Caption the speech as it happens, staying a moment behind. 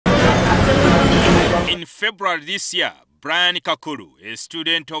On February this year, Brian Kakuru, a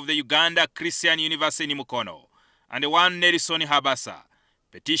student of the Uganda Christian University in Mukono, and one Nelson Habasa,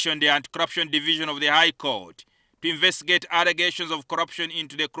 petitioned the Anti-Corruption Division of the High Court to investigate allegations of corruption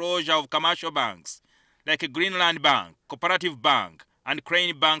into the closure of commercial banks like Greenland Bank, Cooperative Bank, and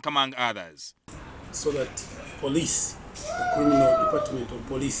Crane Bank, among others. So that police, the criminal department of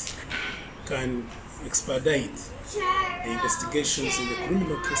police, can expedite the investigations in the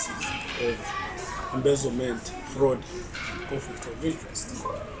criminal cases of embezzlement, fraud, and conflict of interest,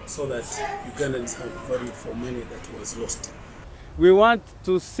 so that Ugandans have value for money that was lost. We want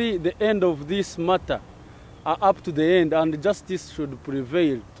to see the end of this matter up to the end, and justice should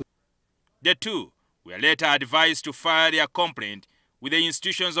prevail. The two were later advised to file their complaint with the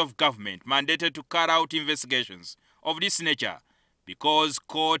institutions of government mandated to carry out investigations of this nature because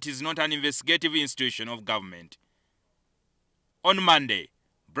court is not an investigative institution of government. On Monday,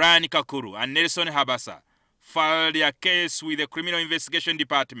 Brian Kakuru and Nelson Habasa filed their case with the Criminal Investigation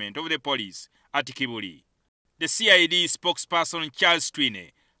Department of the police at Kibuli. The CID spokesperson Charles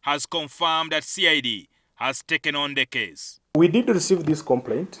Twine has confirmed that CID has taken on the case. We did receive this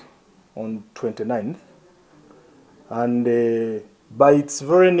complaint on 29th, and by its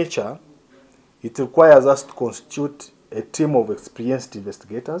very nature, it requires us to constitute a team of experienced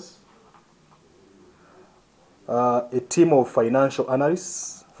investigators, a team of financial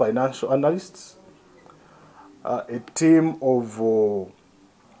analysts, a team of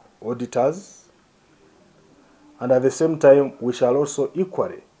auditors, and at the same time, we shall also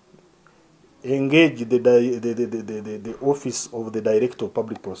equally engage the Office of the Director of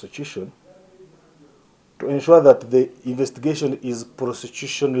Public Prosecution to ensure that the investigation is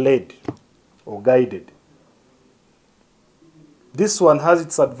prosecution-led or guided. This one has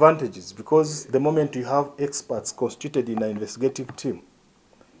its advantages because the moment you have experts constituted in an investigative team,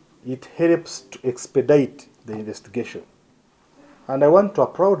 it helps to expedite the investigation. And I want to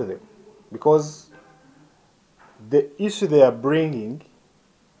applaud them because the issue they are bringing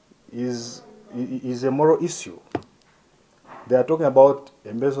is a moral issue. They are talking about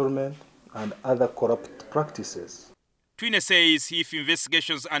embezzlement and other corrupt practices. Twine says if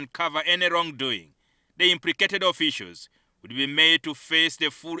investigations uncover any wrongdoing, the implicated officials would be made to face the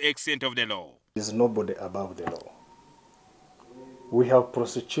full extent of the law. There is nobody above the law. We have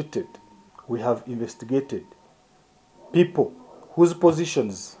prosecuted, we have investigated people whose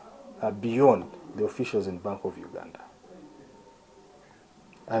positions are beyond the officials in Bank of Uganda.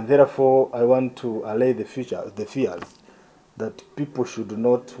 And therefore, I want to allay the fears that people should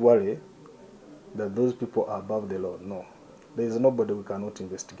not worry that those people are above the law. No, there is nobody we cannot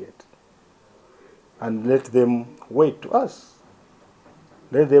investigate. And let them wait to us.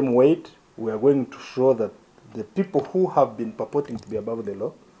 Let them wait. We are going to show that the people who have been purporting to be above the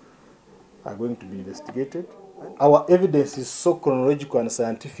law are going to be investigated. Our evidence is so chronological and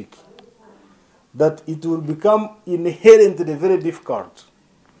scientific that it will become inherently very difficult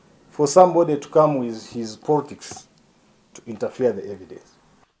for somebody to come with his politics to interfere the evidence.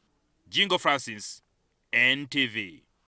 Jingo Francis, NTV.